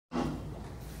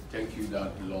Thank you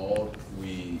that, Lord,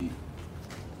 we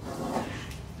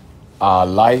are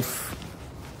alive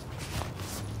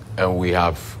and we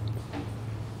have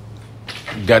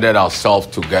gathered ourselves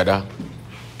together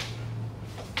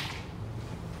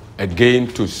again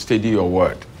to study your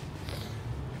word.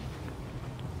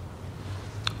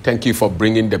 Thank you for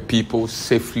bringing the people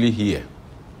safely here.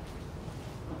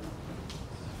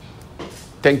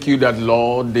 Thank you that,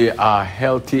 Lord, they are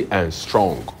healthy and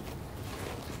strong.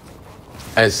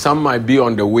 And some might be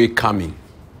on the way coming.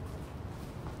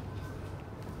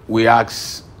 We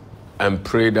ask and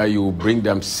pray that you will bring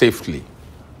them safely.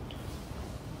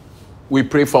 We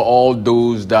pray for all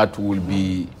those that will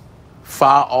be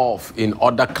far off in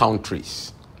other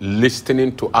countries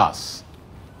listening to us.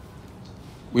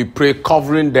 We pray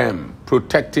covering them,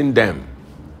 protecting them.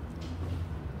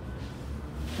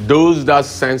 Those that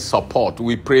send support,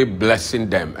 we pray blessing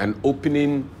them and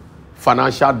opening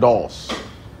financial doors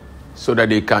so that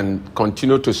they can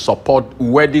continue to support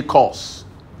worthy cause.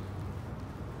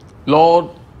 Lord,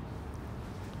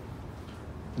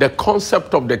 the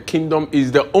concept of the kingdom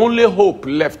is the only hope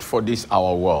left for this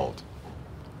our world,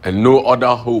 and no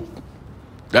other hope.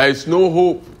 There is no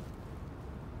hope,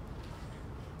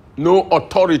 no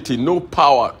authority, no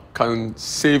power can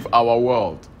save our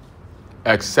world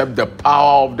except the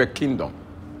power of the kingdom.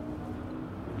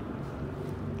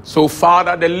 So,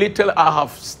 Father, the little I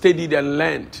have studied and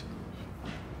learned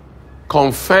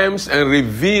confirms and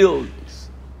reveals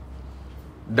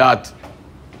that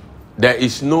there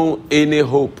is no any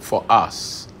hope for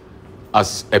us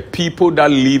as a people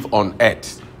that live on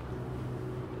earth.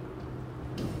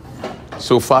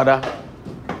 So, Father,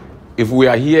 if we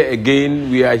are here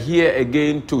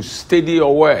again to study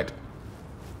your word,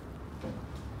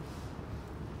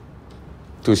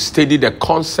 to study the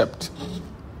concept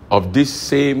of this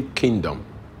same kingdom.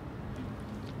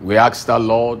 We ask that,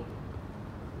 Lord,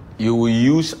 you will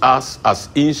use us as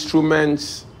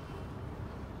instruments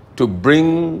to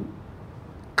bring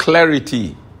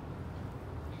clarity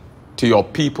to your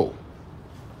people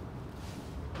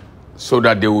so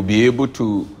that they will be able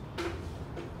to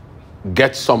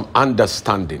get some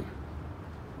understanding.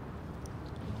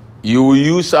 You will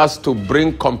use us to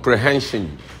bring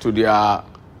comprehension to their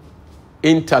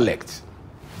intellect.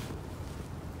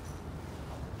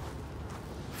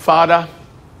 Father,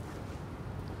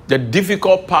 the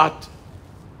difficult part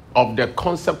of the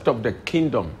concept of the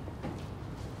kingdom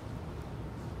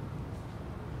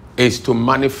is to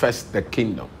manifest the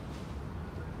kingdom.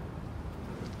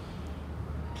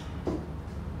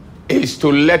 Is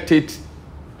to let it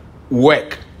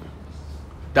work.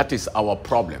 That is our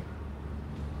problem.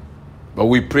 But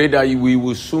we pray that we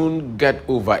will soon get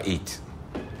over it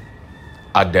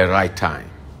at the right time.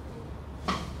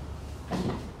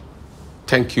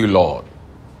 Thank you, Lord,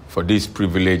 for this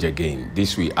privilege again.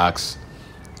 This we ask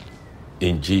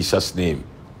in Jesus' name.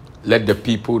 Let the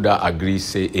people that agree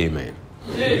say amen.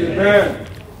 Amen.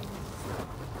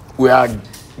 We are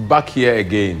back here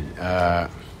again.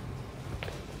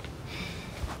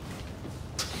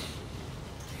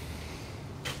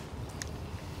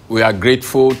 We are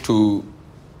grateful to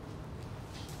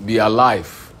be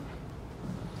alive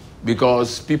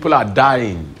because people are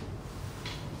dying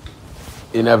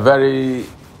in a very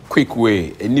quick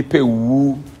way. Nipe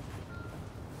wu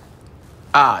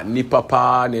nipa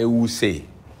pa na ewu say.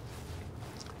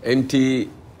 Enti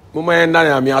mama yenda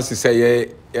na mi asese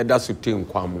ye da suti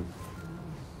nkwamu.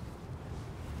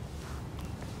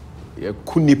 Ye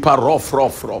kunipa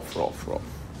rough.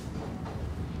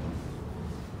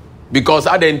 Because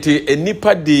adenti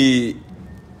enipa di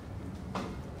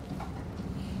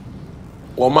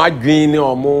Oma green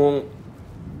omo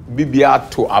bibia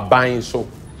to aban so.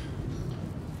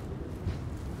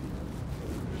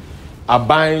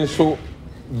 Aban so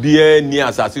bia ni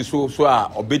asase so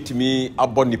a obetimi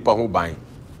abo nipa ho ban.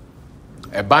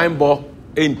 E ban bo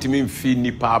entimi mfi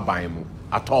nipa aban mu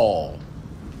at all.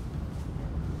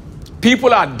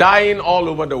 People are dying all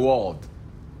over the world.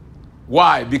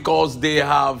 Why? Because they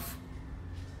have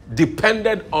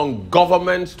depended on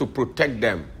governments to protect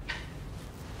them.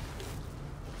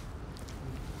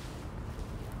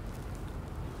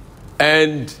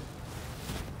 And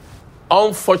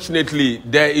unfortunately,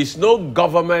 there is no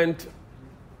government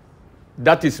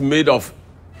that is made of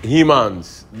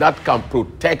humans that can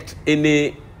protect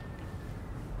any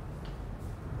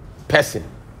person.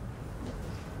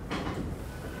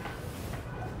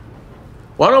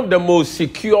 One of the most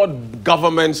secure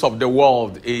governments of the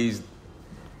world is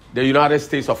the United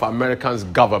States of America's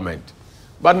government.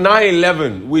 But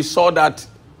 9/11, we saw that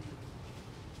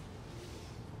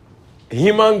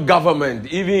human government,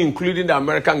 even including the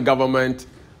American government,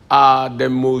 are the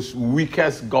most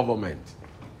weakest government.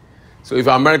 So if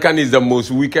American is the most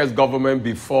weakest government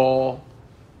before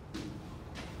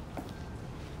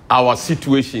our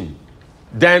situation,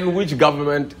 then which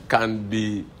government can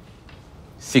be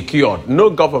secured? No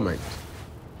government.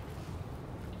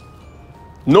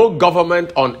 No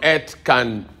government on earth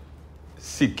can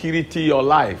security your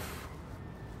life.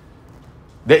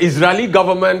 The Israeli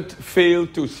government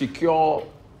failed to secure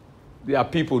their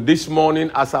people. This morning,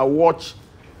 as I watched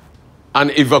an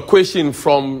evacuation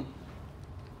from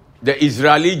the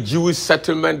Israeli Jewish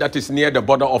settlement that is near the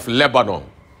border of Lebanon,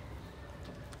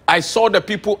 I saw the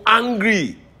people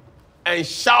angry and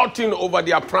shouting over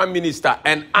their prime minister,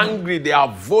 and angry. They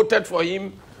have voted for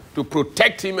him to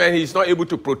protect him, and he's not able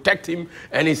to protect him,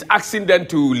 and he's asking them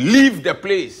to leave the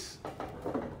place.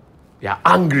 They are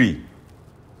angry.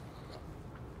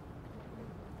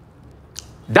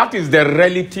 That is the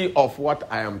reality of what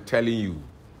I am telling you.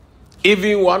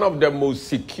 Even one of the most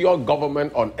secure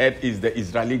government on earth is the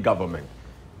Israeli government.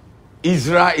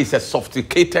 Israel is a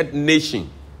sophisticated nation.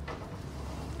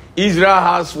 Israel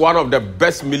has one of the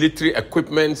best military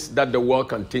equipments that the world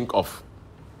can think of.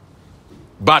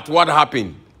 But what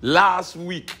happened? Last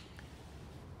week,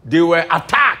 they were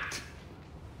attacked.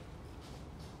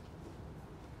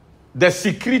 The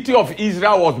security of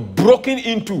Israel was broken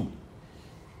into.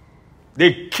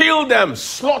 They killed them,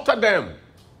 slaughtered them,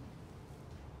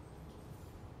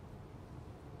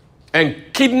 and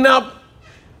kidnapped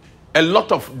a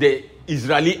lot of the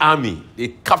Israeli army. They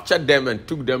captured them and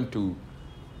took them to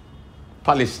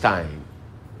Palestine,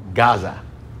 Gaza.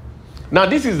 Now,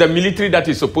 this is the military that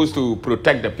is supposed to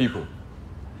protect the people.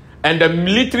 And the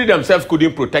military themselves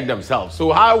couldn't protect themselves.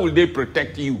 So how will they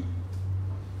protect you?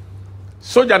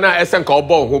 Soja na esen ka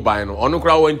obo ho ban no onu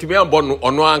kra wo ntimi ambo no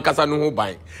onu ankasa no ho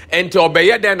ban enti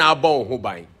obeye den na abo ho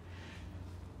ban.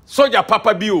 Soja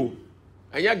papa bi o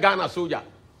enya Ghana soja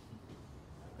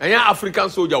enya African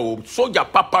soja o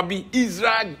soja papa bi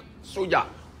Israel soja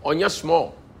onya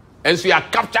small and so you are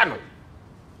captured no.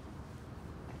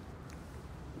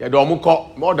 Ya do omu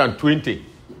ko more than 20.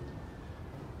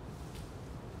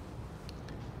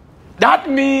 That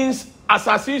means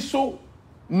assassin so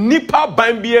nipa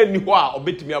ban bia ni ho a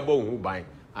obetimi aba ho ban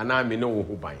ana me ne wo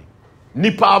ho ban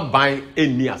nipa ban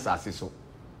eni asase so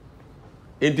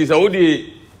enti sa wo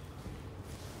de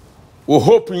wo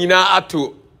hope nyina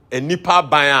ato a nipa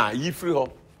ban a yifri ho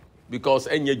because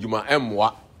enye djuma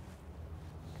emwa.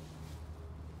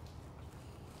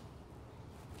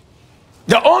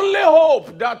 The only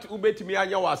hope that ubetimi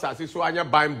anya wa asase so anya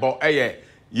ban bo eye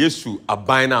Yesu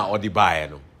aban na odi bae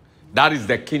no. That is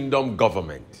the kingdom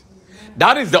government.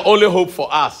 That is the only hope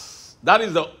for us. That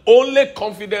is the only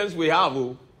confidence we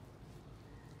have.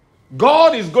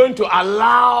 God is going to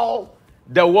allow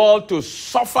the world to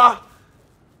suffer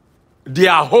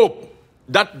their hope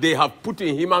that they have put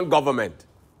in human government,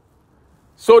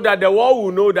 so that the world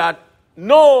will know that,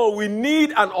 no, we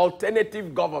need an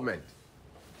alternative government.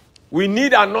 We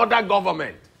need another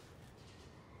government.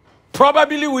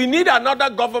 Probably we need another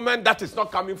government that is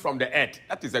not coming from the earth.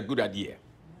 That is a good idea.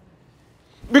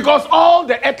 Because all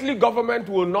the earthly government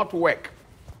will not work.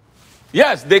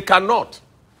 Yes, they cannot.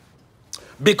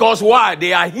 Because why?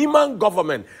 They are human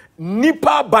government.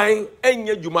 Nipa bain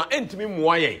enye juma entimi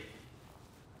muaye.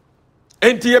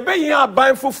 Enti ebe yin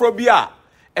aban foforo bia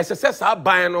esese sa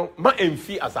aban no ma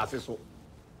emfi asase so.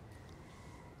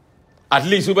 At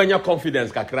least you benya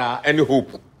confidence kakra and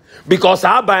hope. Because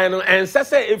aban no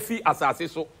ensese efi asase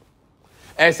so.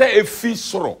 Ese efi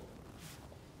soro.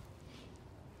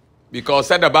 Because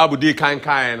said the Bible di kan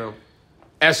no.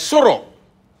 Esoro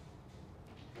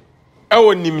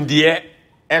ewo nimdie,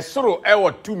 esoro ewo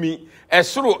tumi,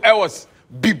 esoro ewo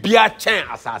bibia chen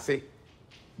asase.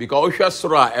 Because ohwe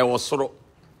soro a ewo soro,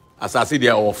 asase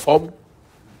dia ewo form.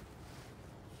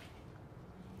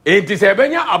 Enti se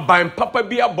benya aban papa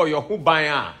bia boyo ho ban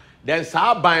a, then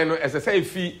sa aban no esese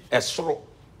efi esoro.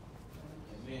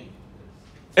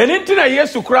 Anything na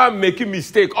Yesu kra make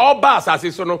mistake all ba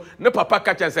asase so no ne papa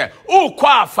kacha say o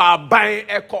kwa fa ban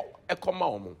eko ma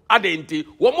omo adenti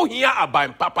wo mo hia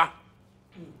aban papa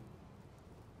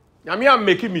nyame am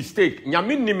make mistake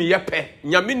nyame nim ye pe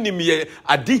nyame nim ye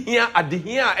adihia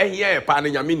ehia ye pa na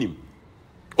nyame nim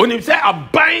onim say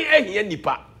aban ehia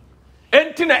nipa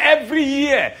entina every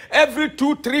year, every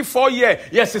 2, 3, 4 years,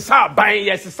 yes, sa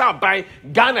buying,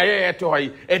 Ghana, ye to hoy,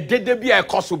 a dede be a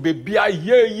cost be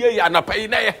ye, and a pay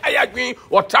higher green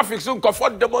or traffic soon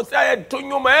comfort demonstrate to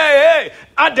you, hey,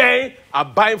 a day, a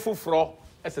buying full fro,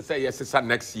 as I say, yes,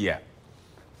 next year.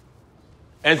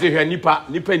 And say, nipa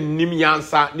nim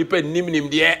yansa, nipa nim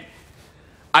de.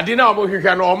 I didn't know who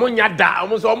can almost yada,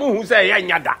 almost who say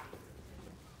yada.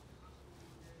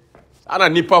 ana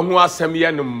nipa ho asem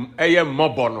ye no eye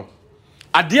mmobo no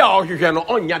ade a ohwehwe no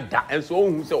onya da enso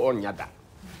ohun se onya da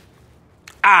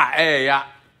ya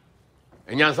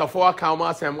enyansafo aka ma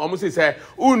asem omo se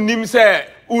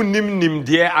unnim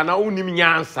nimde ana unnim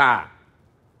nyansa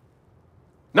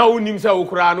na unnim se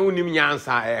okura na unnim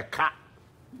nyansa ka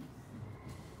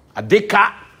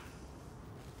adeka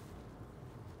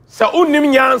sa unnim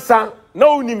nyansa na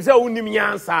unnim se unnim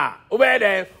nyansa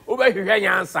obede obehwehwe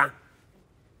nyansa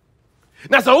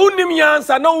na sa unnim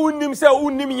nyansa na unnim se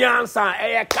unnim nyansa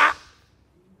ka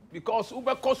because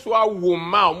ubekoso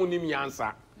awoma omunim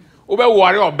nyansa ube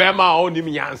wari obema onim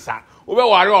nyansa ube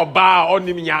wari oba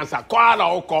onim nyansa kwa na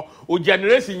oko o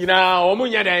generation nyina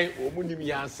omunye den omunim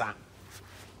nyansa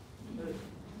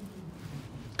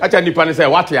kacha nipa ne say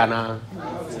what ya na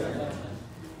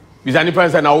bizani pa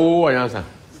say na wo nyansa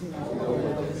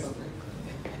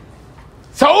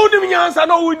sa onim nyansa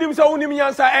no unim sa onim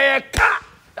nyansa ka.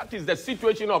 That is the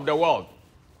situation of the world.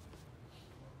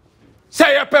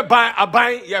 Say ye pe ban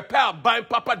aban ye pe aban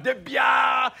papa de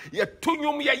bia ye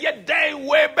tunyum ye day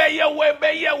webe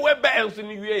enso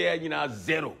ni wie ye nyina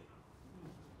zero.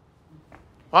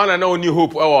 Wana na oni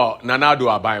hope nanado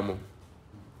aban mo.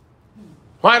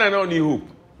 Wana na oni hope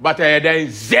but ye then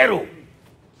zero.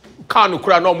 Kan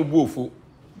kura no mo buofu.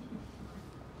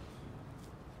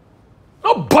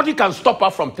 Nobody can stop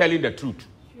her from telling the truth.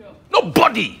 Sure.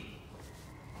 Nobody.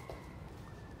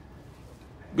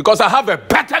 Because I have a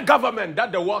better government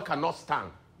that the world cannot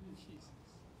stand.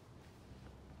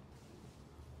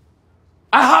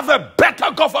 I have a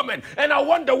better government, and I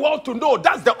want the world to know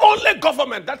that's the only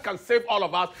government that can save all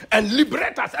of us and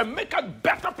liberate us and make us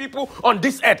better people on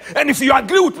this earth. And if you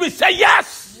agree with me, say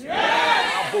yes.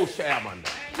 Yes.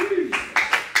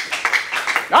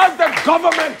 That's the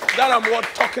government that I'm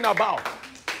talking about.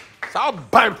 So I'll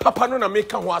buy Papa no na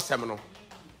make one seminar.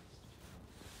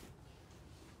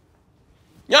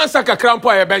 Nyansa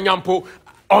kakrampo ya benyampo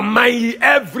on my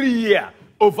every year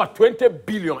over 20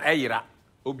 billion era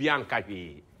obianka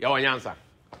hwe ya wanyansa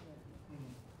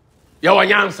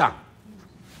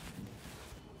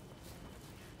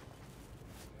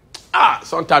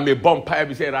sometimes me bompa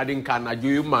be say radin kan na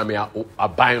ju mame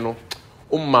aban no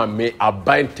mame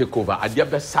aban take over ade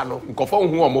be sa no nkofo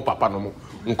hu omo papa no mo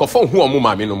nkofo hu omo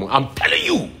mame no mo. I'm telling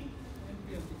you,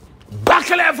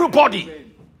 buckle everybody.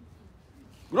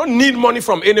 We don't need money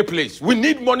from any place. We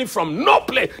need money from no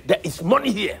place. There is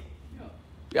money here.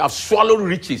 They have swallowed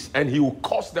riches and he will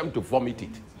cause them to vomit it.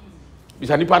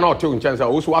 Bisa nipa na ote unchansa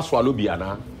also swallow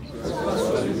biana.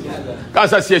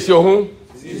 Kasa siesie ho.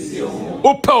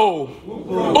 Upo.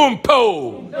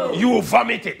 You will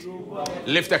vomit it.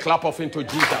 Lift a clap off into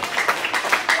Jesus.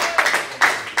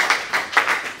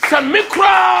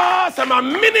 Samikra, sama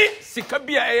mini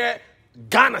sikabia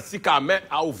Ghana sika me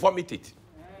I will vomit it.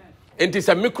 And it's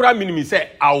a micro minimum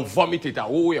say, I'll vomit it.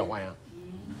 Who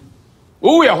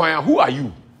are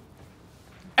you?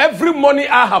 Every money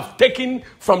I have taken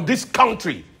from this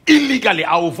country illegally,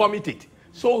 I will vomit it.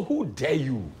 So who dare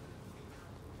you?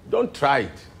 Don't try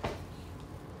it.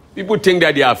 People think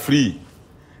that they are free.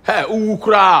 Hey,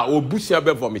 ukra or busia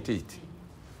be vomit it.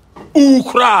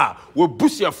 Ukra or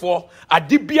busia for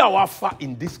adibia wafa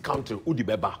in this country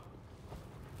udibeba.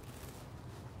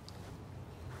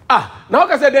 Now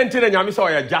I said then Nyami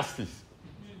saw justice.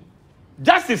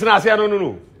 Justice na say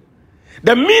no.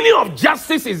 The meaning of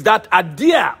justice is that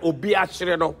adia obi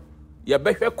achireno ye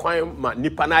behwe kwan ma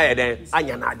nipa na ye den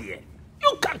anya na ade.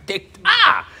 You can't take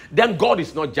then God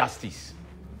is not justice.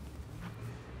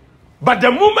 But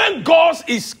the moment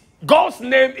God's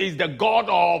name is the God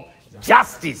of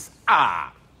justice.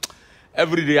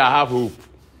 Every day I have hope.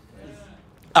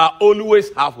 I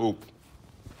always have hope.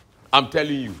 I'm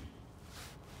telling you.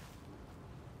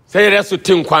 Say that's to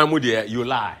think you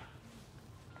lie.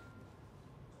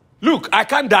 Look, I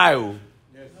can't die.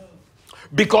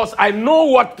 Because I know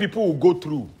what people will go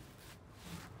through.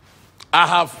 I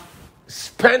have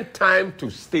spent time to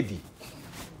study.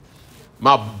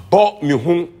 My bo mi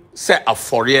hun say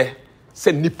aforie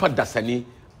say nipa dasani,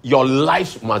 your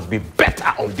life must be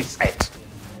better on this earth.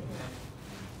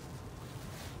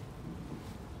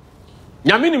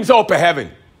 Nyame nim say up heaven.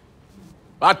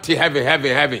 But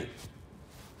heaven.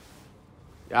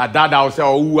 Ya dada will say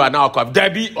oh now come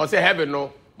Debbie or say heaven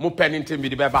no mo peninte me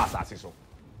the beba asase so.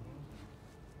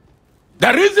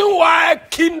 The reason why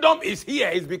kingdom is here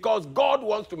is because God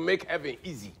wants to make heaven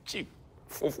easy, cheap.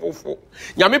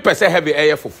 Nyame pese heaven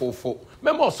air for.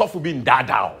 Remember osofu bin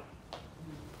dada.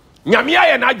 Nyame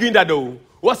aye na doing that though.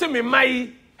 Was say me my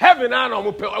heaven and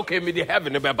okay me the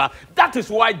heaven beba. That is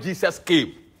why Jesus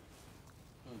came.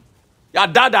 Ya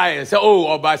dada and say oh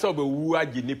oba so be wu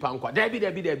agi nipa nkwa.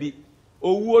 Debi.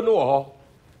 owuo no ho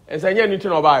ensanye nti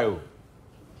no ba yo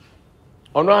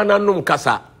ono ananum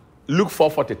kasa Luke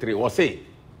 4:43 was say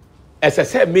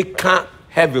esese meka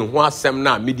heaven ho asem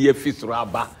na media fisro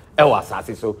aba e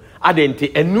wasase so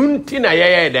adenti enunti na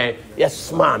yeye den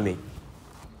yesma me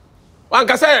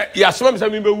wanka say yasma me say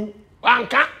me bewu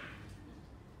wanka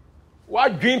wa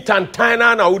dwin tantan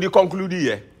na wo di conclude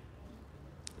here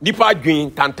nipa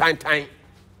dwin tantan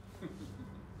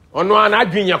ono ana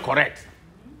dwin ye correct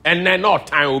enne na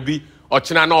otan obi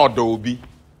ochina na odo obi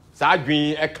sa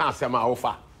dwin e ka asem a wo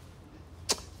fa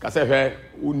ka say hwe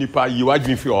nipa yi wa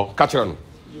dwin fi o ka kire no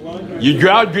yi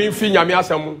dwa dwin fi nyame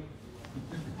asem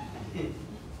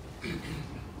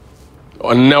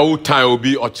onna otan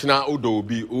obi ochina odo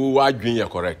obi o wa dwin ye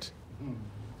correct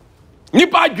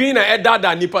nipa dwin na e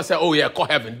dada nipa say oh yeah call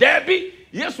heaven there be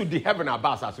yes to the heaven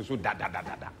abas as so da.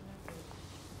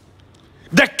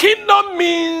 The kingdom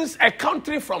means a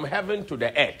country from heaven to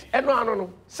the earth. No.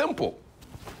 Simple.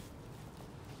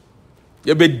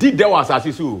 You be did there was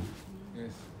as so.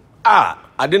 Yes.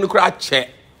 I didn't cry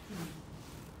check.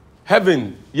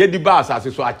 Heaven, ye di bas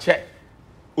as so I check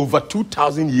over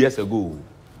 2,000 years ago.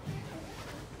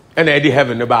 And I did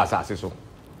heaven the bas as so.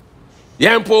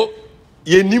 Yempo,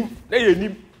 ye nim.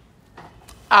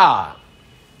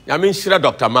 I mean sure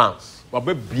Dr. Mans, but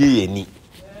be ni.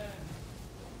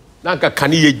 Nanka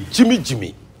kani ye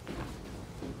Jimmy.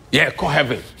 Ye call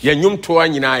heaven. Ye nyum toa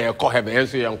nyina ye call heaven.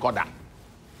 Enso ye nkoda.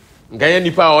 Ngaya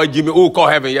nipa o Jimmy o call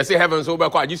heaven. Ye say heaven so be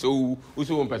call aji so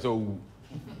uso mpese o.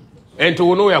 Ento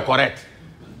wo no ye correct.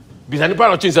 Bisa nipa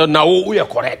no chin say na wo ye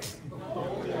correct.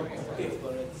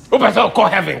 O pese call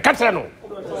heaven. Katre no.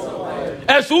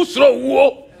 Enso usro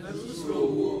wo.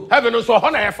 Heaven so ho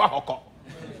na ye fa hoko.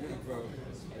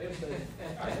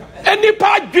 Any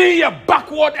part doing you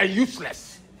backward and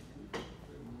useless.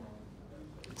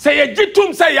 Say you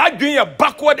jitum say you doing you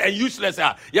backward and useless.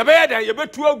 You be there, you be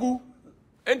too agu.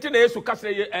 Enti na Yesu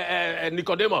kase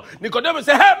Nicodemus. Nicodemus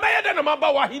say, "Hey, me dey na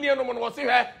maba wa hini no mo no say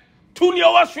he. Tu ni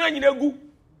o wa sua nyina agu."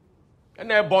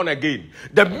 And they born again.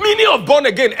 The meaning of born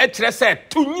again etre say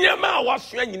tu nyama wa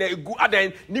sua nyina agu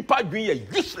adan nipa doing you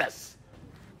useless.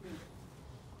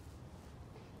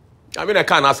 I mean I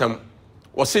can't ask him.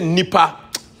 Was say nipa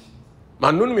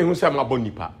man no me hu say ma bon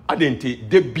nipa adenti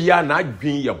de bia na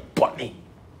adwen ye boni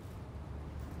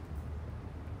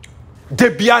de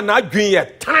bia na adwen ye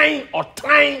tan or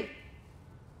tan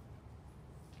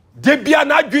de bia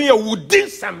na adwen ye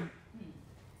wudinsam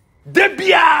de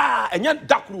bia enya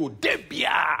dakro de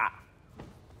bia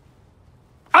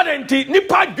adenti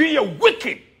nipa adwen ye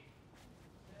wicked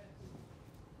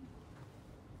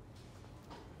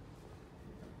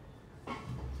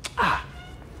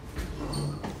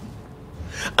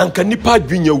anka nipa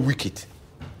adwenya wicked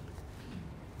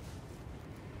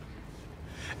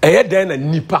eye den na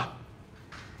nipa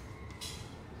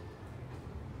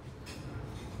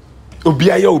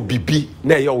obi aya obibi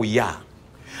na eye oya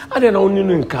ade na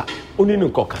oninu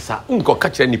nka kasa nko ka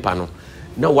kire nipa no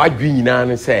na wadwi nyina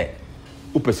ne se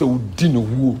opese udi no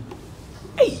wuo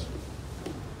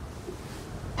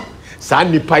sa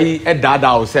nipa yi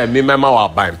edada o se me mema wa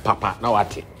ban papa na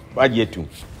wate waje etu.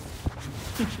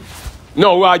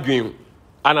 No, we are doing.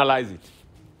 Analyze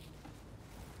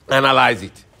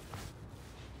it.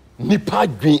 Nipa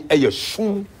doing a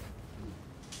yeshun.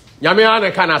 Nyame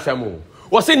ane kana semo.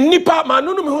 Wase nipa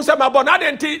manunu mi hu se mabon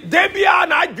adenti debia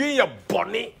na doing a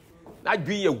boni. Na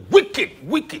doing a wicked.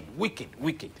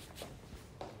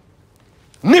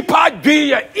 Nipa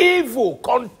doing a evil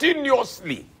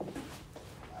continuously.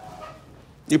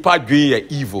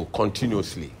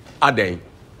 Aden.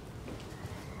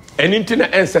 Anything na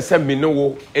ensese me no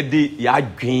wo edi ya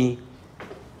adwen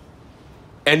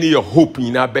any your hope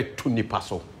in abeto nipa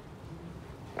so.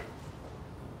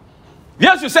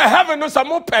 Yes, you say heaven no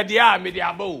samo pedia me di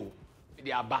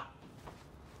aba.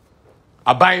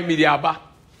 Abai me di aba.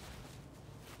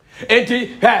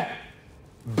 Enti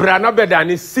brana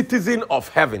bedani citizen of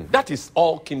heaven. That is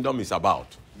all kingdom is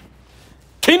about.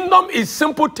 Kingdom is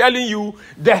simple telling you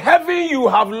the heaven you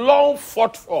have long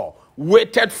fought for,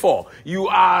 waited for. You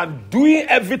are doing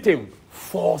everything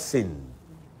forcing.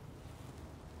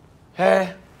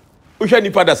 They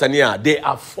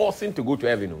are forcing to go to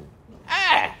heaven.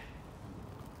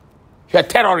 You're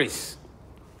terrorists.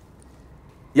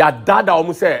 Your dad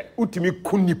almost said, "Utimi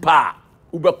kunipa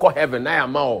ubeko heaven na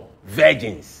yamao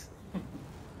virgins."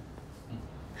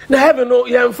 Na heaven no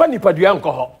you funny pa du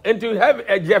anko until heaven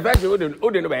a virgin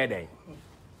ode no be den.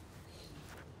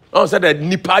 On said that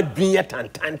nipa dwen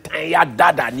tan ya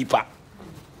dada nipa.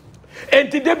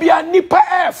 Enti de bia nipa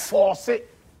e force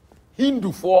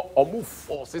Hindu for omu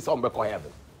force some ubeko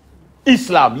heaven.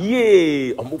 Islam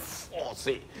omu force.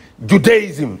 force.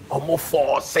 Judaism, omo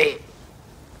force.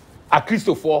 A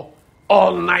Christopher,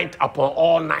 all night upon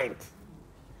all night.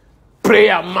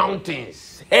 Prayer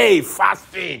mountains. Hey,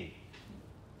 fasting.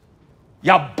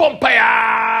 Ya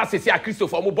bumpire, say a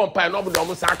Christopher, mo bumpire, no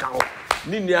mo saka.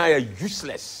 Ninia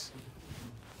useless.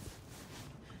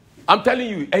 I'm telling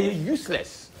you,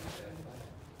 useless.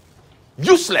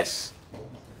 Useless.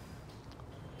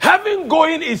 Heaven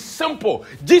going is simple.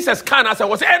 Jesus can answer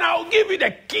was, and I'll give you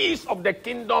the keys of the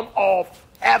kingdom of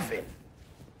heaven.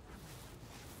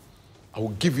 I will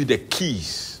give you the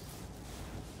keys.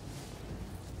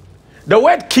 The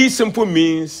word key simple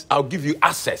means I'll give you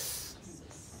access.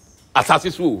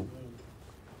 Access who?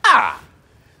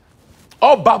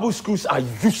 All Bible schools are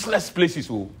useless places.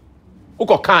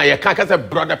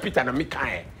 Brother Peter and me,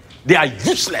 they are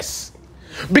useless.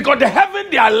 Because the heaven,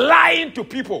 they are lying to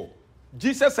people.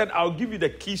 Jesus said, I'll give you the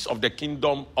keys of the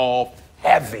kingdom of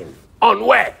heaven. On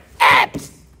where?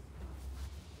 Earth.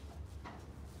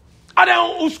 And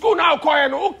then school now call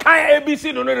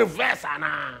ABC no reverse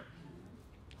ana.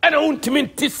 And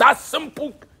ultimately this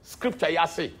simple scripture you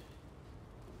say.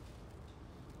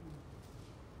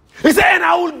 He said, and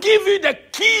I will give you the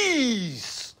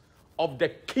keys of the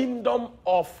kingdom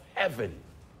of heaven.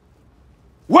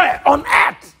 Where? On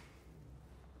earth.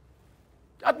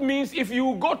 That means if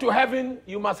you go to heaven,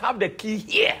 you must have the key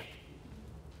here.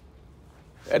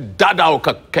 For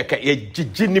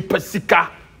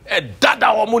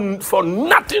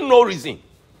nothing, no reason.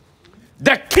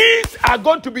 The keys are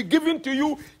going to be given to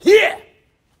you here.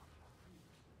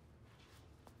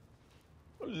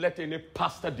 Don't let any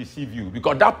pastor deceive you,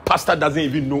 because that pastor doesn't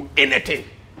even know anything.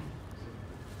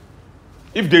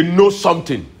 If they know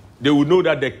something, they will know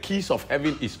that the keys of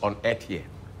heaven is on earth here.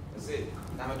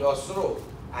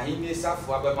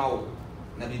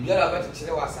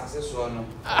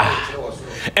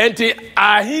 Enti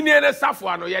ahine ne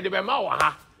safwa no ye de be ma wo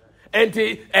ha.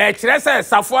 Enti kire se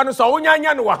safwa no so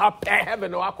onyanya no wo ha pe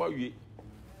heaven no akwa wie.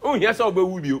 Oh here so be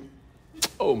wu bio.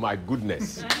 Oh my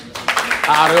goodness.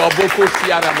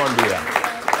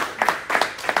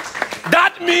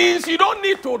 That means you don't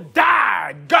need to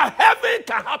die. God, heaven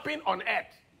can happen on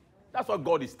earth. That's what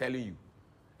God is telling you.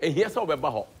 And here's how we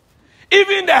about.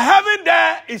 Even the heaven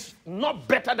there is not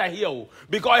better than here,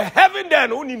 because heaven there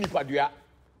no need nipadua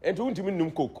and to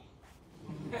num coke.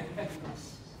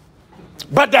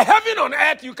 But the heaven on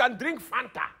earth, you can drink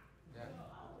Fanta.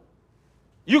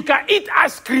 You can eat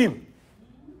ice cream.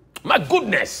 My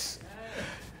goodness.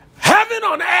 Heaven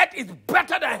on earth is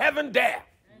better than heaven there.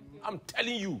 I'm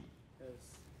telling you.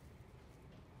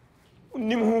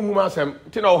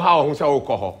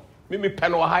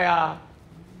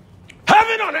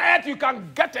 Heaven on earth, you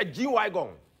can get a G-Wagon.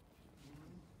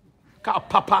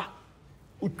 Papa.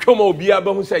 Uchomo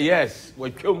Biaba who say yes.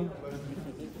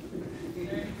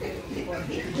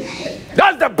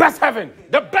 That's the best heaven.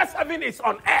 The best heaven is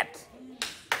on earth.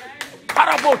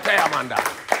 Parabote Amanda.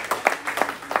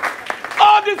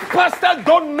 All these pastors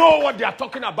don't know what they are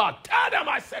talking about. Tell them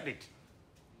I said it.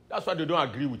 That's why they don't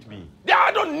agree with me.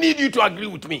 I don't need you to agree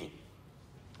with me.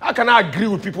 How can I agree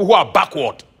with people who are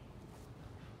backward?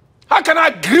 How can I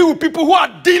agree with people who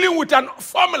are dealing with a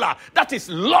formula that is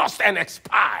lost and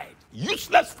expired?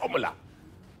 Useless formula.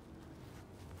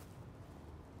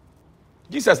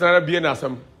 Jesus never be an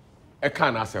asem. I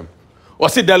can't ask him.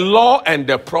 Was it the law and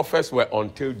the prophets were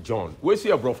until John? Where's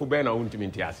your brother Ben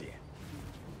Auntimintiasi?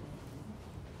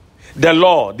 The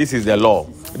law, this is the law.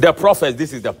 The prophets,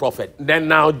 this is the prophet. Then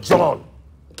now John.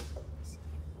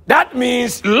 That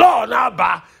means law now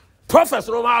ba, prophets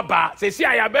no ba. Say see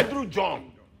I through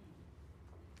John.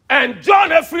 And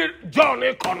John every John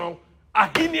econo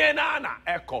ahine na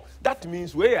echo. That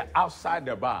means we're outside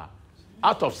the bar,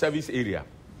 out of service area.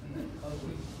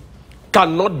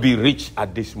 Cannot be reached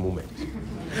at this moment.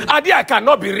 Idea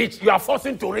cannot be reached. You are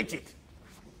forcing to reach it.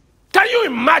 Can you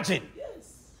imagine?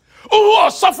 Oh,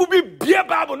 suffer be beer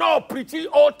Bible now preaching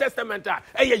Old Testament.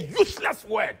 A useless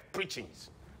word preachings.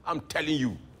 I'm telling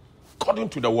you, according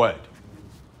to the word.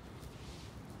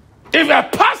 If a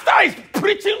pastor is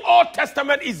preaching Old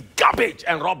Testament, is garbage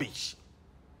and rubbish.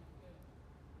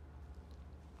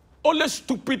 Only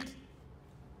stupid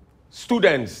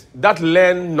students that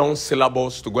learn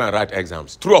non-syllables to go and write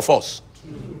exams. True or false?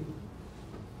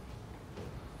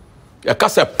 You can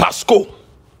say Pasco.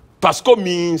 Pasco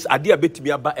means idea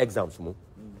betimi about exams.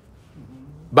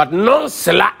 But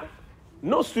non-syllab,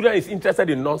 no student is interested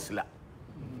in non-syllab.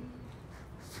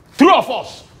 True or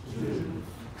false?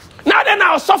 Now then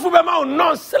I'll suffer about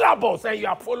non-syllables and you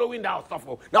are following that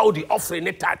suffer. Now the offering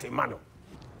it at Emmanuel.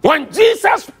 When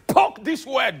Jesus spoke this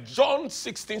word, John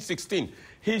 16:16,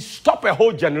 he stopped a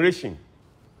whole generation.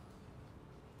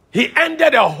 He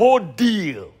ended a whole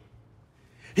deal.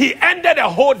 He ended a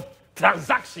whole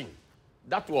transaction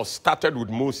that was started with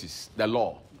Moses, the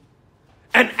law,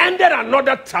 and ended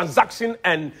another transaction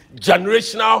and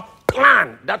generational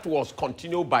plan that was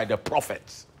continued by the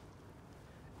prophets,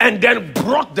 and then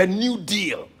brought the new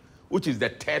deal, which is the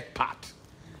third part.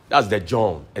 That's the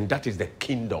John, and that is the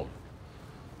kingdom.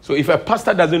 So if a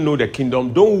pastor doesn't know the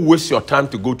kingdom, don't waste your time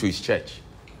to go to his church,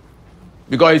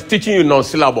 because he's teaching you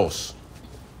non-syllables.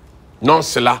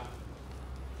 Non-syllable.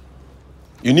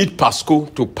 You need Pasco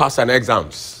to pass an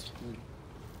exams.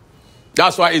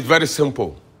 That's why it's very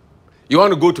simple. You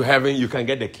want to go to heaven, you can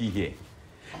get the key here.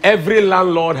 Every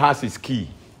landlord has his key.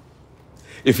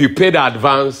 If you pay the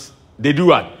advance, they do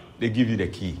what? They give you the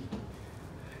key.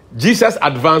 Jesus'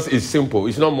 advance is simple.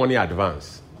 It's not money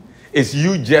advance. It's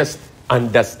you just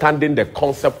understanding the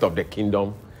concept of the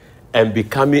kingdom and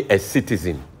becoming a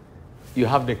citizen. You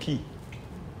have the key.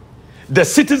 The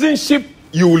citizenship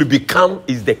you will become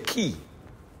is the key.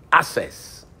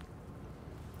 Access.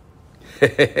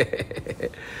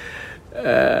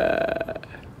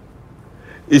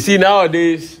 You see,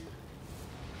 nowadays,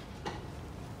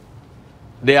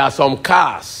 there are some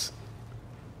cars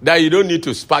that you don't need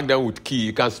to spark them with key.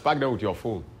 You can spark them with your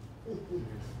phone.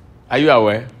 Are you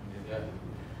aware?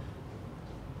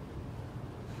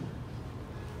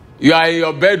 You are in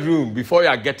your bedroom. Before you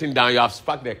are getting down, you have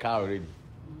sparked the car already.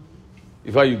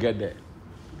 Before you get there.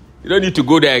 You don't need to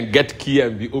go there and get key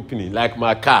and be opening. Like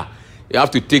my car. You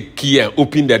have to take key and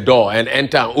open the door and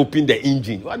enter and open the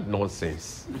engine. What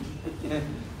nonsense.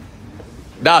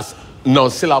 That's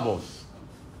non-syllables.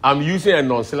 I'm using a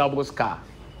non-syllables car.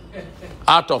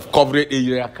 Out of coverage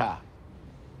area car.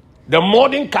 The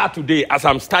modern car today, as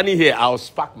I'm standing here, I'll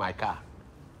spark my car.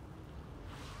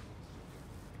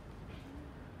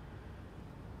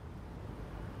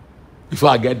 Before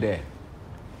I get there.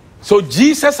 So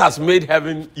Jesus has made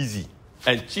heaven easy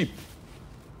and cheap.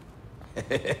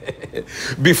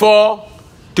 Before,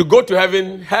 to go to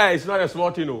heaven, hey, it's not a small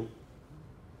thing, no.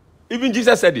 Even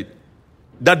Jesus said it.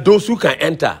 That those who can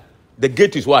enter, the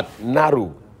gate is what?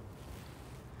 Narrow.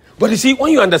 But you see,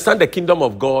 when you understand the kingdom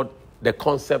of God, the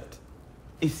concept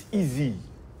is easy.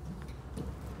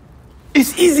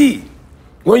 It's easy.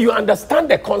 When you understand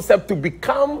the concept, to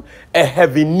become a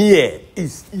heaveneer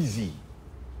is easy.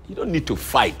 You don't need to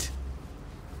fight.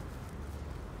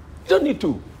 You don't need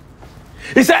to.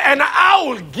 He said, and I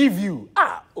will give you.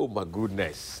 Oh my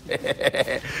goodness.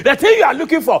 The thing you are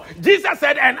looking for. Jesus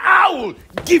said, and I will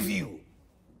give you.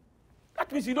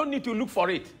 That means you don't need to look for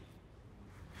it.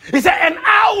 He said, and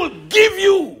I will give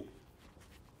you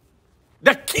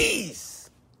the keys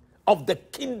of the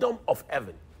kingdom of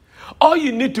heaven. All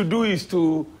you need to do is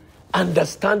to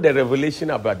understand the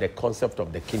revelation about the concept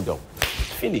of the kingdom.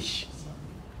 Finish.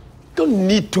 Don't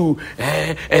need to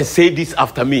and say this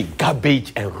after me.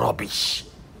 Garbage and rubbish.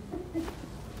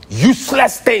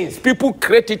 Useless things. People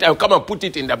create it and come and put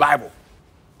it in the Bible.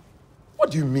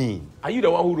 What do you mean? Are you the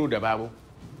one who wrote the Bible?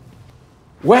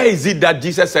 Where is it that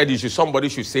Jesus said somebody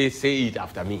should say it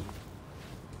after me?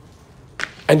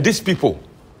 And these people,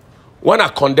 when I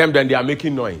condemn them, they are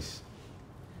making noise.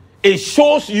 It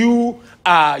shows you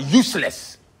are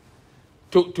useless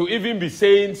to even be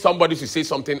saying somebody should say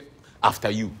something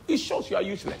after you. It shows you are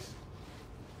useless.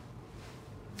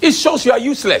 It shows you are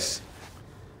useless.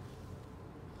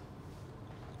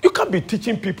 You can't be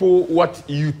teaching people what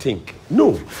you think.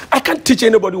 No, I can't teach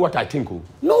anybody what I think.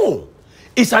 No,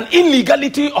 it's an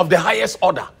illegality of the highest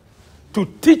order to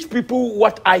teach people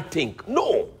what I think.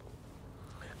 No,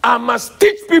 I must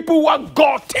teach people what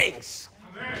God thinks.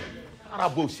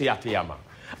 Amen.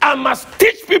 I must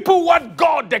teach people what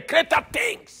God, the Creator,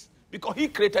 thinks. Because He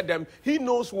created them. He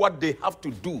knows what they have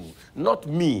to do. Not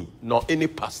me, nor any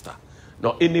pastor,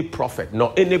 nor any prophet,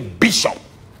 nor any bishop.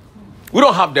 We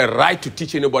don't have the right to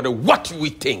teach anybody what we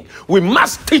think. We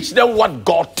must teach them what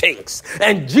God thinks.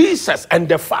 And Jesus and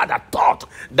the Father taught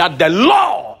that the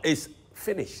law is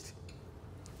finished.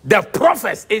 The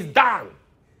prophets is done.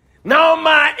 Now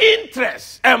my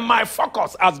interest and my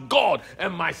focus as God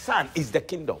and my Son is the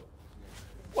kingdom.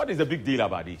 What is the big deal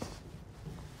about this?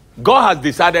 God has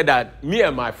decided that me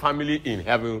and my family in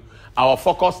heaven, our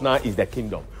focus now is the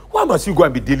kingdom. Why must you go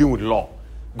and be dealing with law?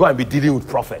 Go and be dealing with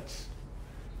prophets.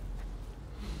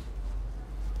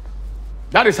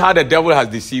 That is how the devil has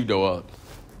deceived the world.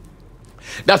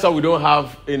 That's why we don't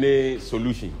have any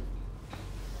solution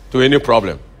to any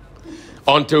problem.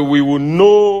 Until we will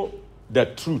know the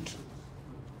truth,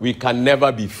 we can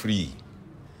never be free.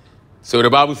 So the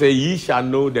Bible says, ye shall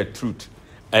know the truth,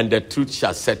 and the truth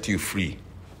shall set you free.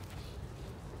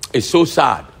 It's so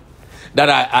sad that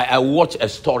I watch a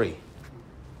story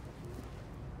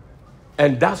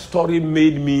And that story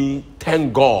made me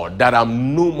thank God that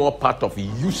I'm no more part of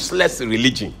useless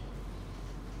religion.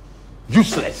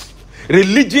 Useless.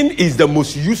 Religion is the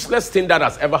most useless thing that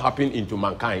has ever happened into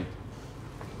mankind.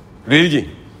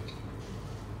 Religion.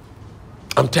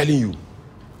 I'm telling you.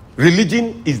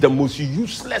 Religion is the most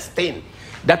useless thing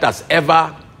that has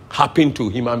ever happened to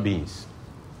human beings.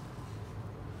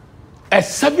 A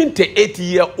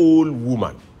 78-year-old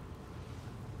woman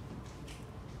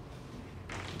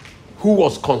who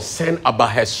was concerned about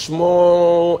her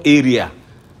small area,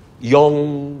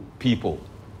 young people,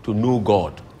 to know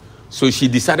God. So she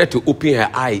decided to open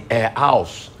her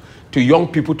house to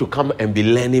young people to come and be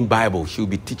learning Bible. She'll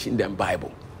be teaching them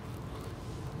Bible.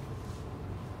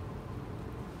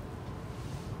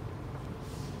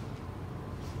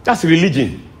 That's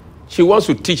religion. She wants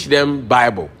to teach them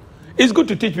Bible. It's good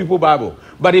to teach people Bible.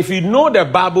 But if you know the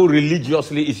Bible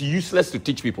religiously, it's useless to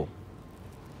teach people.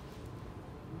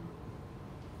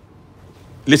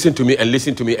 Listen to me and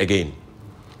listen to me again.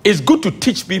 It's good to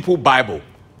teach people Bible.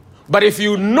 But if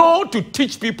you know to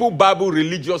teach people Bible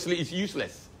religiously, it's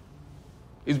useless.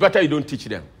 It's better you don't teach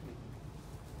them.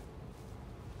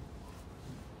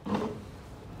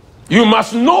 You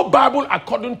must know Bible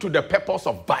according to the purpose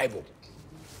of Bible.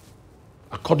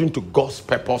 According to God's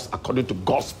purpose, according to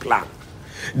God's plan.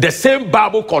 The same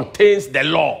Bible contains the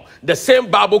law. The same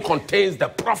Bible contains the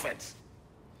prophets.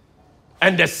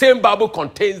 And the same Bible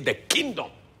contains the kingdom.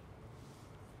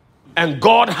 And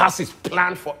God has his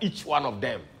plan for each one of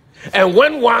them. And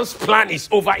when one's plan is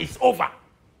over, it's over.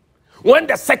 When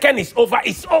the second is over,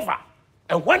 it's over.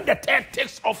 And when the third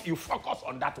takes off, you focus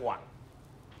on that one.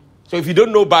 So if you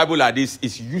don't know Bible like this,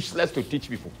 it's useless to teach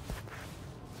people.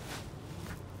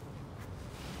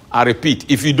 I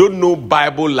repeat, if you don't know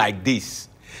Bible like this,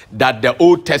 that the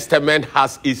Old Testament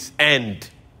has its end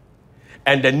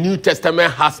and the New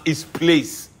Testament has its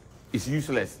place, it's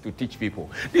useless to teach people.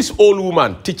 This old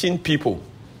woman teaching people.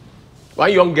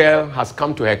 One young girl has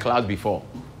come to her class before.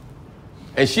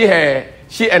 And she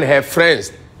and her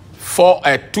friends,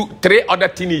 3 other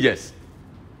teenagers,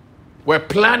 were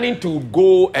planning to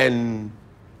go and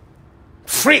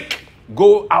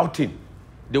go outing.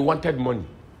 They wanted money.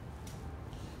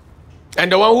 And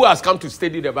the one who has come to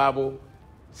study the Bible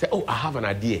said, oh, I have an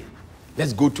idea.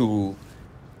 Let's go to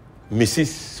Mrs.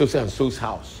 So-and-so's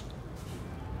house.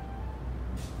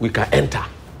 We can enter.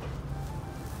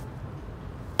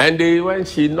 And when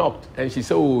she knocked, and she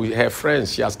said, oh, her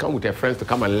friends, she has come with her friends to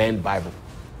come and learn Bible.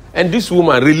 And this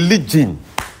woman, religion,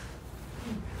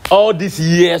 all these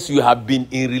years you have been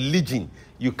in religion,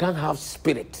 you can't have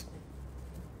spirit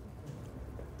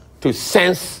to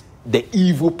sense the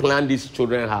evil plan these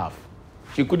children have.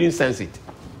 She couldn't sense it.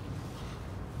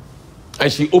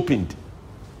 And she opened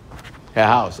her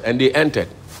house, and they entered.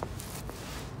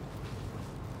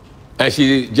 And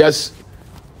she just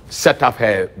set up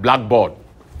her blackboard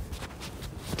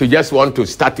to just want to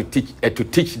start to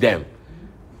teach them.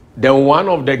 Then one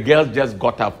of the girls just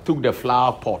got up, took the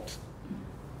flower pot,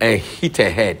 and hit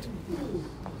her head.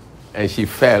 And she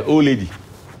fell. Old lady.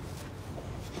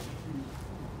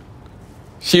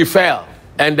 She fell.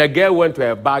 And the girl went to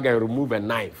her bag and removed a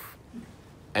knife.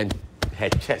 And her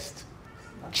chest.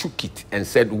 Took it and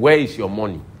said, where is your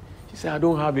money? She said, I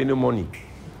don't have any money.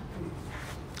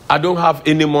 I don't have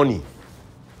any money.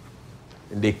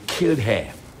 And they killed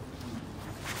her.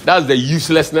 That's the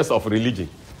uselessness of religion.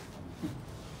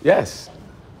 Yes.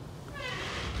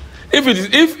 If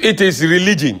it is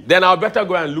religion, then I'll better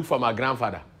go and look for my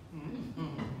grandfather.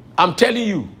 I'm telling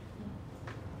you.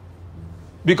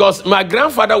 Because my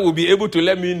grandfather will be able to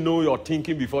let me know your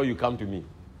thinking before you come to me.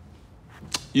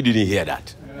 You didn't hear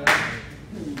that.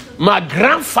 My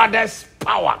grandfather's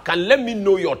power can let me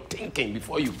know your thinking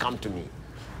before you come to me.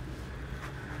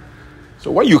 So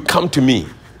when you come to me,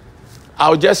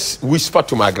 I'll just whisper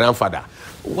to my grandfather,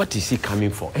 what is he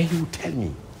coming for? And he will tell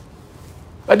me.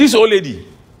 But this old lady,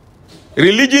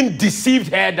 religion deceived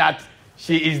her that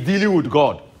she is dealing with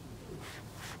God.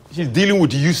 She's dealing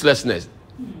with uselessness.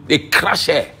 They crushed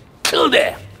her, killed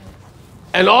her.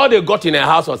 And all they got in her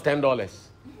house was $10.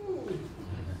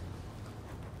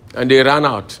 And they ran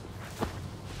out.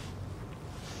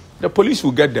 The police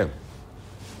will get them.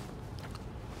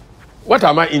 What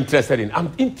am I interested in?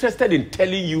 I'm interested in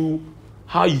telling you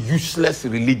how useless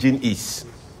religion is.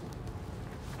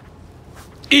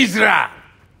 Israel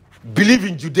believe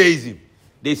in Judaism.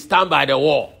 They stand by the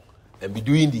wall and be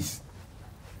doing this.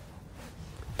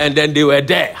 And then they were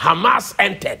there. Hamas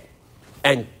entered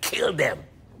and killed them.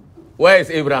 Where is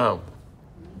Abraham?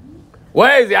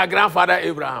 Where is their grandfather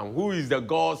Abraham, who is the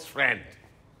God's friend?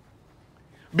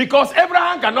 Because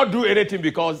Abraham cannot do anything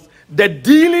because the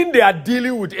dealing they are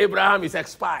dealing with Abraham is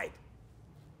expired.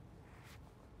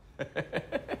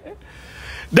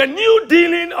 The new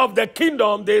dealing of the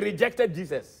kingdom, they rejected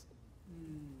Jesus.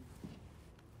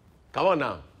 Come on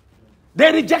now.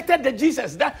 They rejected the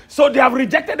Jesus. So they have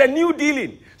rejected the new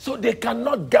dealing. So they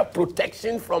cannot get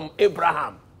protection from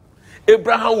Abraham.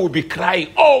 Abraham will be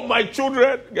crying, oh, my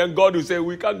children. And God will say,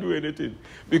 we can't do anything.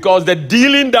 Because the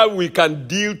dealing that we can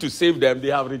deal to save them, they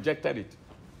have rejected it.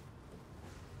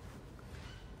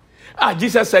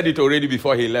 Jesus said it already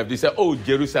before he left. He said, oh,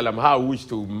 Jerusalem, how I wish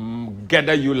to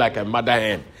gather you like a mother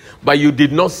hen. But you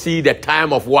did not see the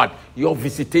time of what? Your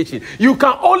visitation. You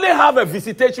can only have a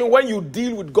visitation when you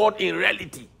deal with God in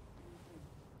reality.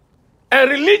 And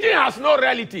religion has no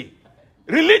reality.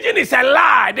 Religion is a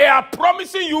lie. They are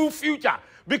promising you future.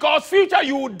 Because future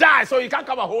you will die, so you can't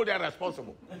come and hold them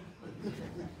responsible.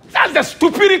 That's the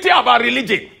stupidity about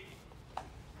religion.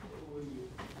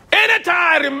 Anytime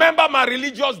I remember my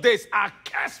religious days, I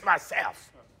curse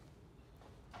myself.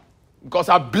 Because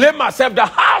I blame myself that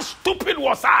how stupid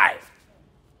was I?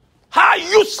 How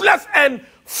useless and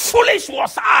foolish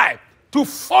was I to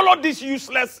follow this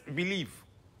useless belief?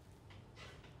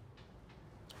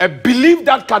 A belief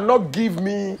that cannot give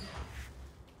me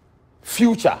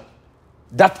future,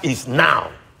 that is now.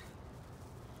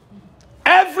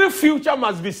 Every future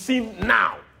must be seen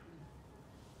now.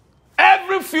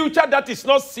 Every future that is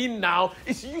not seen now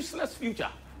is useless future.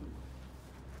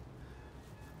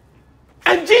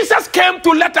 And Jesus came to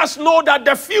let us know that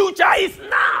the future is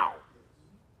now.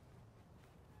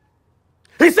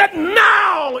 He said,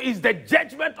 now is the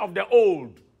judgment of the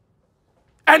old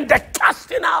and the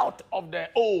casting out of the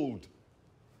old.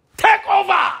 Take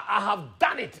over. I have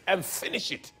done it and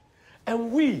finished it.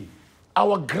 And we,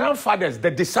 our grandfathers, the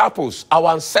disciples,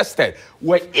 our ancestors,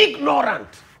 were ignorant.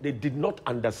 They did not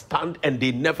understand and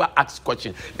they never asked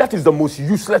questions. That is the most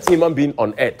useless human being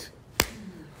on earth.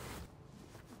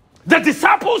 The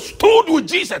disciples stood with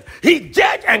Jesus. He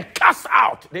judged and cast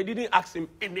out. They didn't ask him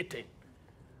anything.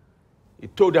 He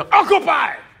told them,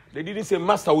 occupy. They didn't say,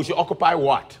 Master, we should occupy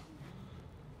what?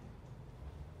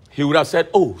 He would have said,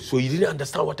 oh, so you didn't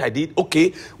understand what I did?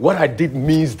 Okay, what I did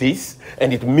means this,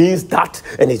 and it means that,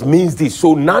 and it means this.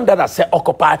 So now that I said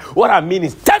occupy, what I mean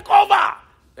is take over.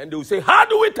 And they will say, how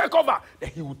do we take over? Then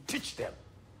he would teach them.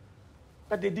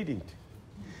 But they didn't.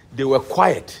 They were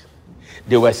quiet.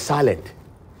 They were silent.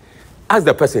 Ask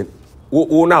the person,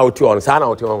 who now to on sana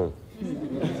out on.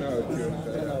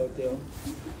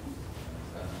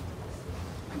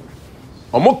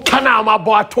 Omo kana ma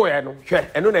bo atoe no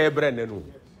hwe eno na ebre ne no.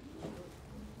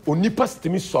 Onipa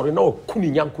stimi sorry na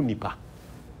okuni nyanku nipa.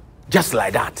 Just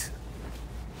like that.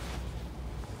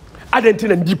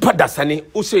 Adentina nipa dasane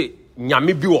o say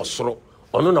nyame bi osoro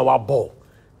ono na wa bo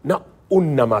na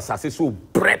onnam asase so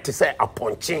bread say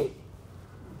aponche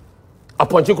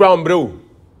kura ombre o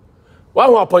wa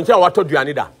ho aponche a wato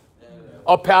duane da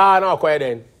opa na okoye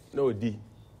den na odi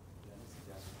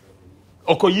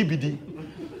okoyi bidi.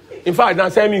 In fact, now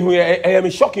say me who I am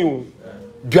shocking you.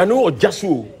 Duane o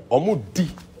jaso omo di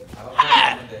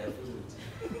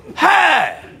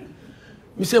hey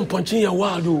me say aponche ya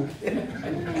wado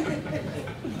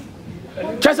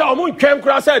Chesa omu twem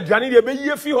kura say aduane de be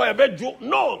yie fi ho e be dwo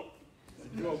no.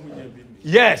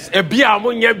 Yes, e bia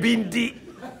omu nya bindi.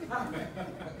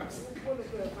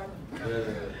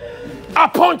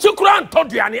 Aponchi kura nto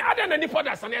duane ade na nipa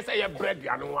da sane say ye bread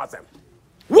duane ho asem.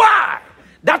 Why?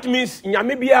 That means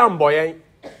nyame bia mboyen.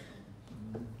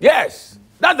 Yes,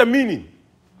 that's the meaning.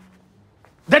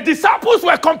 The disciples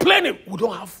were complaining, we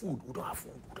don't have food, we don't have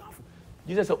food, we don't have food.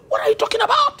 Jesus said, what are you talking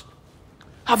about?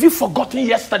 Have you forgotten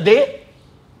yesterday?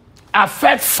 I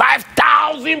fed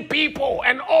 5,000 people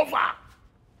and over.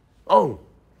 Oh.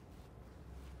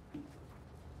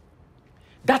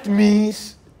 That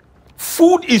means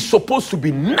food is supposed to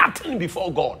be nothing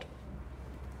before God.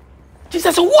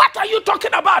 Jesus said, what are you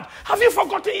talking about? Have you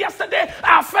forgotten yesterday?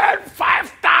 I fed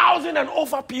 5,000 and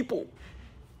over people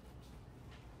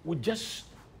with just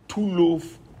 2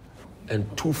 loaves and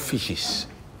 2 fishes.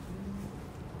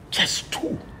 Just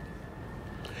 2.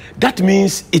 That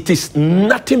means it is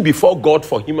nothing before God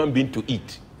for human being to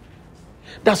eat.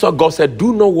 That's what God said,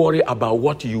 do not worry about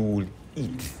what you will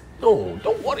eat. No,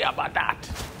 don't worry about that.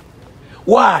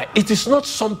 Why? It is not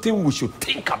something we should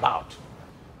think about.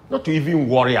 Not to even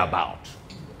worry about.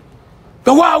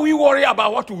 But why we worry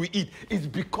about what we eat? It's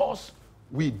because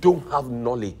we don't have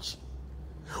knowledge.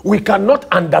 We cannot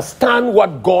understand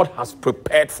what God has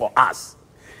prepared for us.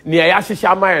 Nia ya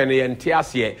hihya man ne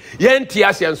yentiase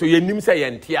nso yenim se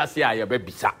yentiase a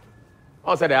yebebisa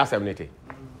o se dey asemnity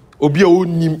obi a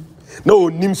onim na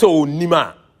onim se onim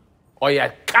a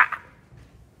oyeka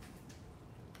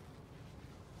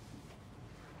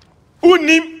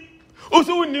Unim.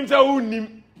 Also unim sa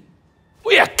unim.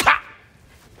 We are cat.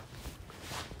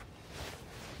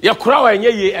 Your crow and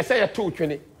ye, I say a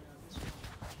 220.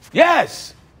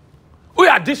 Yes. We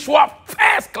are this one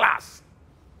first class.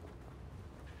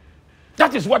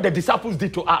 That is what the disciples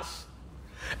did to us.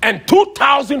 And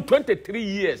 2023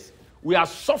 years, we are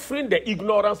suffering the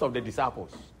ignorance of the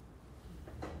disciples.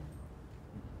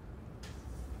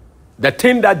 The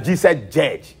thing that Jesus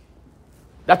judged,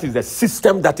 that is the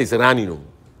system that is running.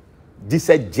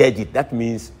 Jesus judged it. That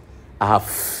means I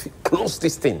have closed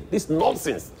this thing, this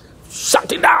nonsense.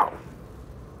 Shut it down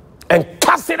and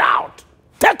cast it out.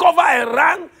 Take over and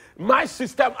run my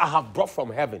system I have brought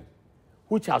from heaven,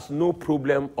 which has no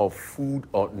problem of food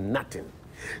or nothing.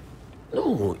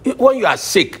 No, when you are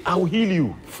sick, I will heal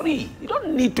you free. You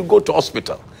don't need to go to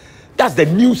hospital. That's the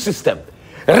new system.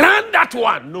 Run that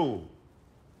one. No.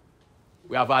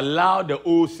 We have allowed the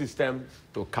old system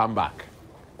to come back.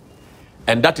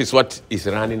 And that is what is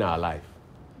running our life.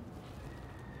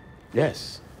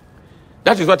 Yes.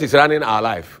 That is what is running our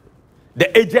life.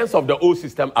 The agents of the old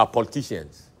system are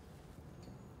politicians.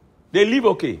 They live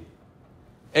okay.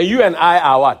 And you and I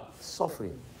are what?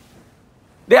 Suffering.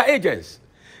 They are agents.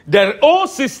 The old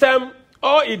system,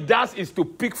 all it does is to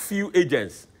pick few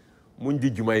agents. Mundi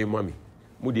Jumaye Mami.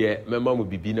 Mudi member mu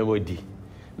bibi na wadi.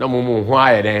 Na mumu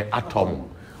hwaye den atom.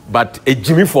 But a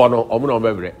Jimmy for no omuno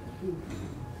mebre.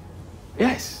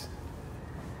 Yes.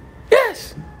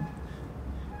 Yes.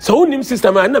 So unim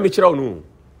system na me kira no.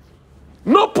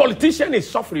 No politician is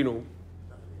suffering. No.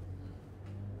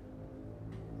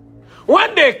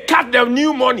 When they cut the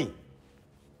new money,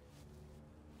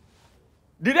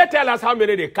 did they tell us how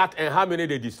many they cut and how many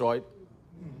they destroyed?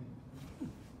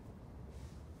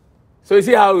 So you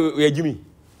see how we are Jimmy.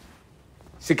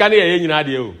 Sikani ye nyina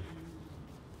de o.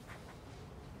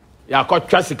 Ya ko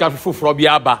twa sika fufuro bi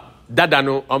aba. Dada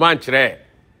no o man kire.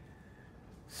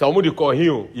 So mu di ko hin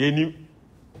o ye nim.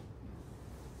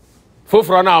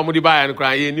 Fufuro na mu di ba ya no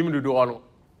kran ye nim dudu ono.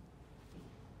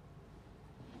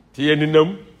 Ti ye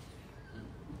ninam.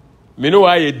 Minu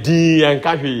wa ye din an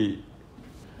ka hwe.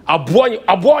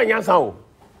 Aboa nyansa o.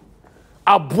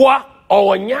 Aboa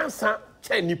o nyansa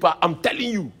che nipa. I'm telling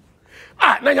you.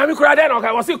 Ah, na nyami kura den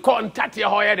okay, was it contact ye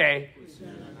hoye den.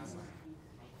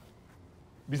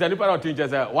 Bisa nipa na tin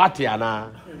say what ya na.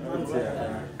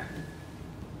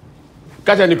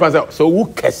 Kacha nipa say so who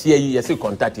kese yi ye say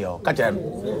contact ye o. Kacha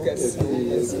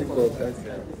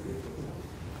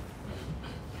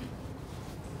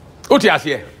Oti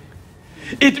asiye.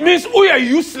 It means we are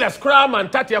useless crime and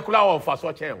tatia kula on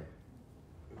faso chen.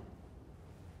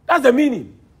 That's the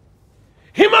meaning.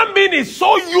 Human being is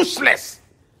so useless.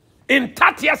 In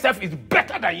 30 yourself is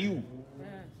better than you.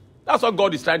 That's what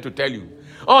God is trying to tell you.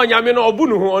 Oh, nyame no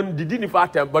obunu ho on didi nipa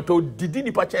tem, but o didi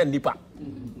nipa chen nipa.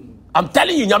 I'm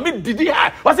telling you, nyame didi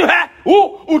ha. What's it ha?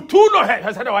 Who tu no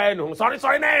he? Said why no. Sorry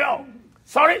na yo.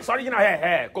 Sorry you know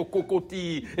he. Ko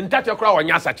ti. In 30 okra wa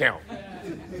nyasa chen.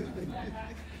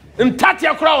 In 30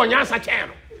 okra wa nyasa chen.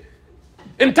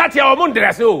 In 30 o mon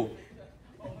dress o.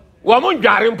 Wa mon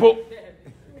dware mpo.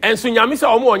 Enso nyame se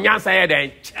o mo nyansa ye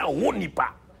den. Chen wo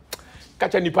nipa.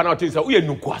 Kacha nipa na otinsa uye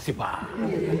nuku ase pa.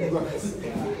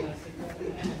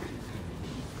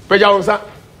 Peja onsa.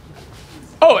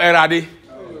 Oh erade.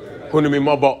 Honumi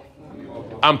mobo.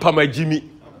 Ampama Jimmy.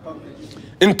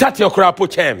 Ntati okra po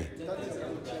chemi.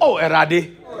 Oh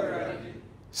erade.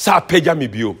 Sa peja mi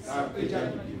bio.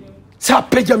 Sa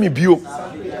peja mi bio.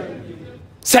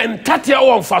 Sa ntati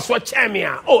o mfaso chemi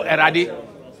a. Oh erade.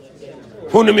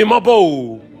 Honumi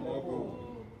mobo.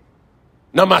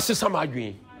 Na masisa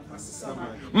madwin.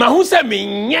 Mahuse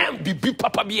me nyam bibi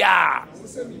papa bia.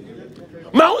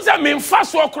 Mahuse me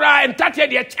mfaso okra entate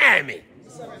de cheme.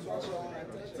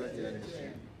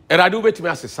 Eradu betimi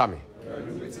asesame.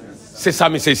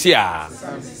 Sesame sesia.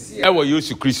 Ewo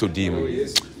Yesu Kristo dim.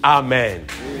 Amen.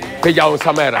 Peja on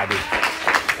sama eradu.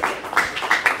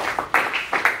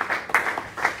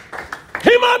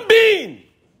 Human being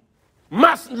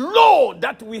must know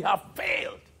that we have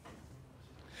failed.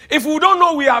 If we don't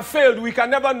know we have failed, we can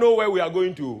never know where we are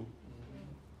going to.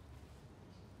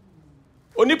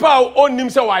 Onipa onim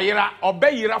se wayira,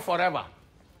 obeyira forever.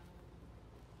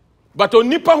 But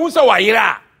onipa hu se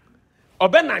wayira,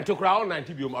 obe 90 kra or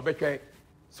 90 biom obetwe.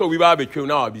 So we ba betwe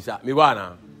na obisa. Me ba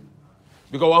na.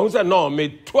 Because one who said no, me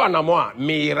two anamo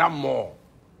me ira more.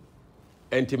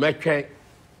 Enti metwe.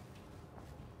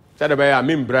 Said be ya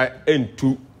membra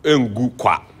entu engu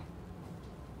kwa.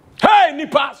 Hey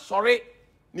nipa, sorry.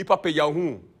 Nipa pe ya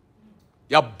hu.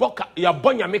 Ya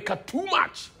bonya make too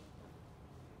much.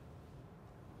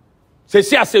 Se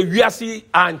we are see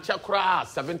and chakra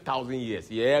 7,000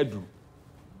 years. Yeah, do.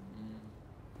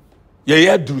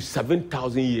 Ye do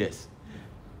 7,000 years.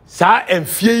 Sa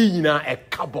enfie nyina e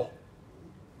kabo.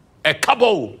 E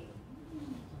kabo.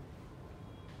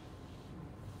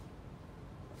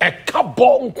 E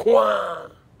kabo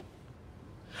nkwa.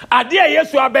 Ade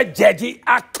Yesu abe jeji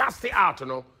a cast it out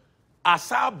no.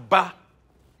 Asaba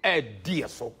e die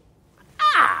so.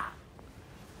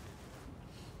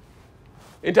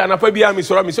 Inta na pa bia mi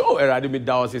soro mi say oh erade mi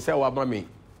da o say wa ma me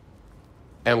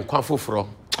enkwa foforo.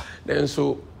 Den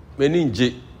so meni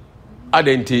nje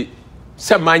adenti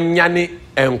se manyane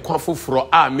enkwa foforo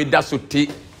a me da so te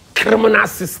criminal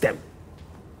system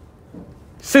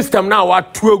na wa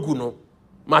tuagu no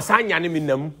masanya ne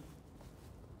minam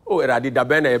o erade da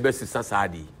be na ye be sisa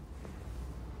saadi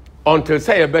until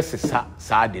say ye be sisa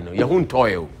saadi no ye hu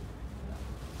ntoye o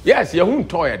yes ye hu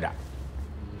ntoye da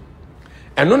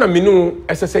eno na minu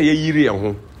esese ye yiri ye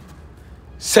ho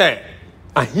say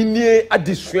ahinie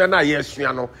adisua na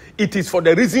yesua no it is for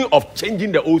the reason of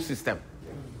changing the old system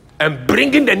and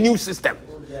bringing the new system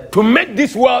to make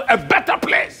this world a better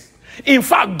place. In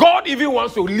fact, God even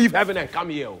wants to leave heaven and come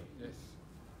here. Yes.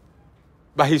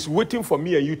 But he's waiting for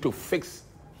me and you to fix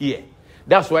here.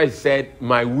 That's why he said,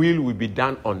 my will be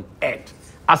done on earth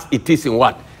as it is in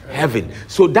what? Heaven.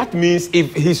 So that means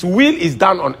if his will is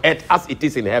done on earth as it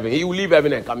is in heaven, he will leave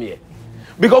heaven and come here.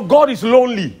 Because God is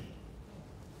lonely.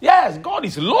 Yes, God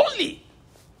is lonely.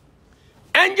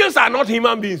 Angels are not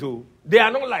human beings. Oh. They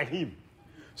are not like him.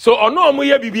 So,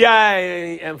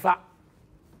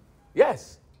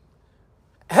 yes.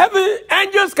 Heaven,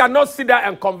 angels cannot sit there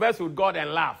and converse with God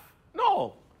and laugh.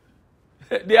 No.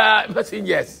 They are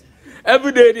messengers.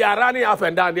 Every day they are running up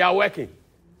and down. They are working.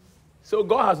 So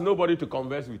God has nobody to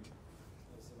converse with.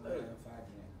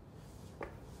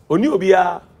 Oni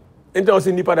obia ente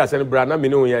osi nipa da se bra na me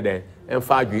no ye den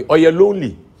emfa adwi o ye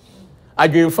lonely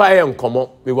adwinfa e nkomo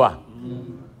me wa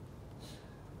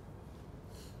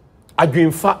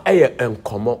adwinfa e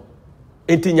nkomo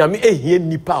enti nyame ehie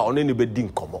nipa a ono ne be di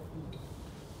nkomo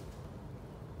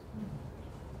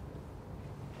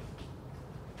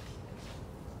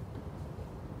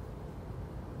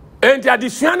enti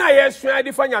adisua na yesua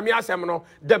di fa nyame asem no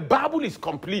the Bible is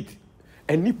complete.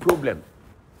 Any problem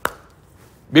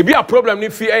baby a problem ni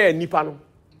fi e nipa no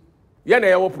ye na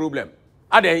ye wo problem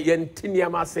aden ye ntini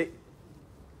amase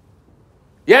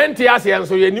ye nti ase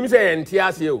enso ye nim se ye nti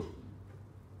ase o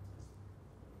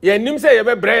ye nim se ye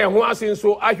be bre ye ho ase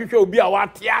nso ahwehwe obi a wa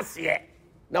te ase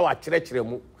na wa kyerɛkyerɛ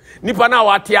mu nipa na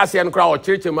wa te ase no kra wa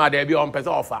kyerɛkyerɛ mu ada bi on pese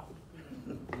ofa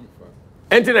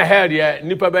enti na head ye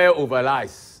nipa be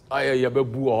overlies ye be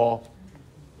bu ho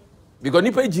because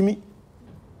nipa jimi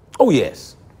oh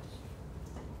yes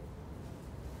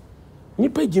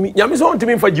nipa Jimmy, nyame so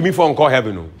ntimi for Jimmy for nko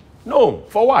heaven no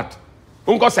for what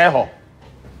nko say ho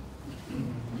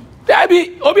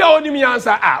dabi obi a onim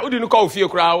yansa odi no call fie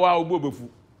kura wa obo befu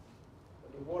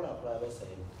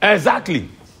exactly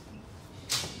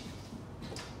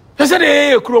ese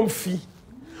de ekrom fi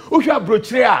ohwa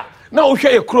brochire a na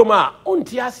ohwa ekrom a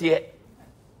onti ase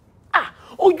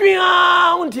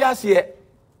odwia onti ase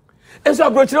enso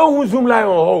brochire ohun zoom line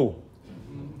on ho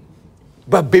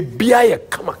but bebia ye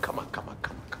kama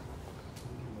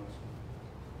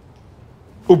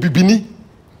obibini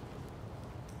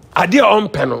ade on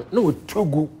peno na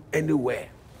otogu anywhere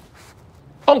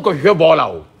onko hwe bola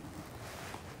o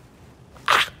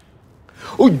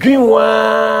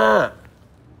odwinwa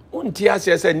onti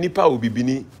ase nipa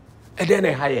obibini ede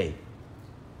na haye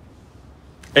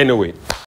anyway